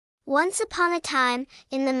Once upon a time,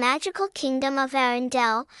 in the magical kingdom of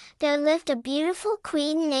Arendelle, there lived a beautiful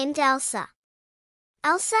queen named Elsa.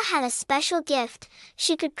 Elsa had a special gift.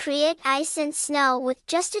 She could create ice and snow with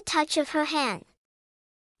just a touch of her hand.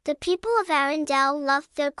 The people of Arendelle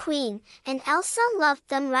loved their queen, and Elsa loved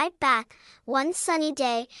them right back. One sunny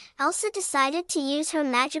day, Elsa decided to use her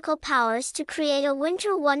magical powers to create a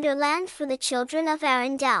winter wonderland for the children of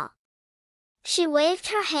Arendelle. She waved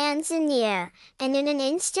her hands in the air, and in an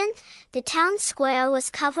instant, the town square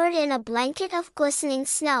was covered in a blanket of glistening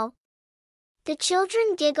snow. The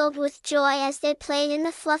children giggled with joy as they played in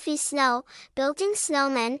the fluffy snow, building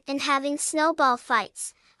snowmen and having snowball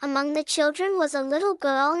fights. Among the children was a little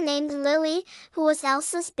girl named Lily, who was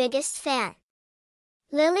Elsa's biggest fan.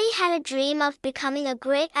 Lily had a dream of becoming a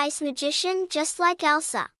great ice magician just like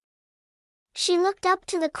Elsa. She looked up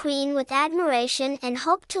to the queen with admiration and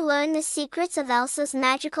hoped to learn the secrets of Elsa's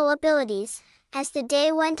magical abilities. As the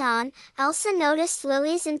day went on, Elsa noticed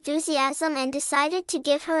Lily's enthusiasm and decided to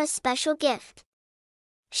give her a special gift.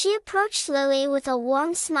 She approached Lily with a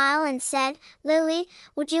warm smile and said, "Lily,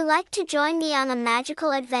 would you like to join me on a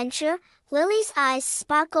magical adventure?" Lily's eyes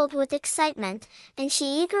sparkled with excitement, and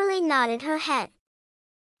she eagerly nodded her head.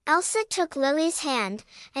 Elsa took Lily's hand,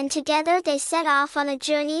 and together they set off on a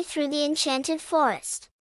journey through the enchanted forest.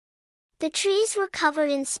 The trees were covered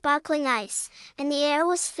in sparkling ice, and the air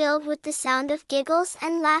was filled with the sound of giggles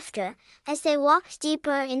and laughter. As they walked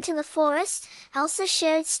deeper into the forest, Elsa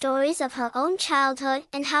shared stories of her own childhood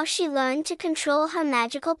and how she learned to control her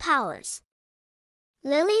magical powers.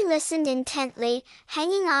 Lily listened intently,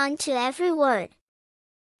 hanging on to every word.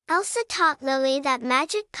 Elsa taught Lily that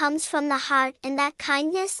magic comes from the heart and that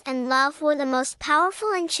kindness and love were the most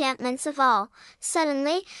powerful enchantments of all.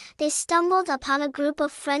 Suddenly, they stumbled upon a group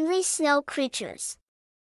of friendly snow creatures.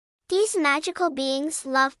 These magical beings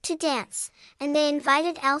loved to dance, and they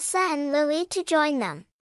invited Elsa and Lily to join them.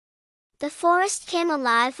 The forest came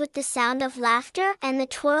alive with the sound of laughter and the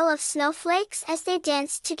twirl of snowflakes as they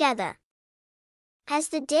danced together. As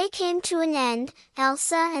the day came to an end,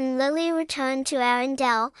 Elsa and Lily returned to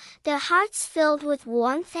Arendelle, their hearts filled with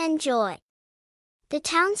warmth and joy. The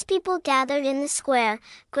townspeople gathered in the square,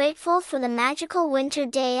 grateful for the magical winter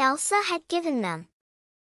day Elsa had given them.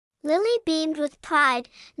 Lily beamed with pride,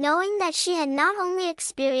 knowing that she had not only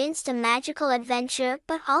experienced a magical adventure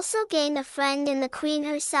but also gained a friend in the queen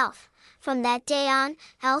herself. From that day on,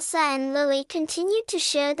 Elsa and Lily continued to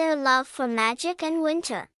share their love for magic and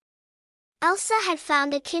winter. Elsa had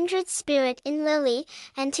found a kindred spirit in Lily,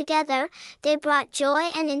 and together, they brought joy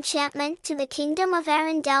and enchantment to the kingdom of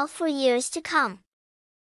Arendelle for years to come.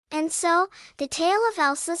 And so, the tale of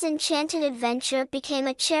Elsa's enchanted adventure became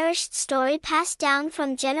a cherished story passed down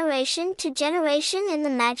from generation to generation in the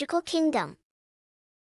magical kingdom.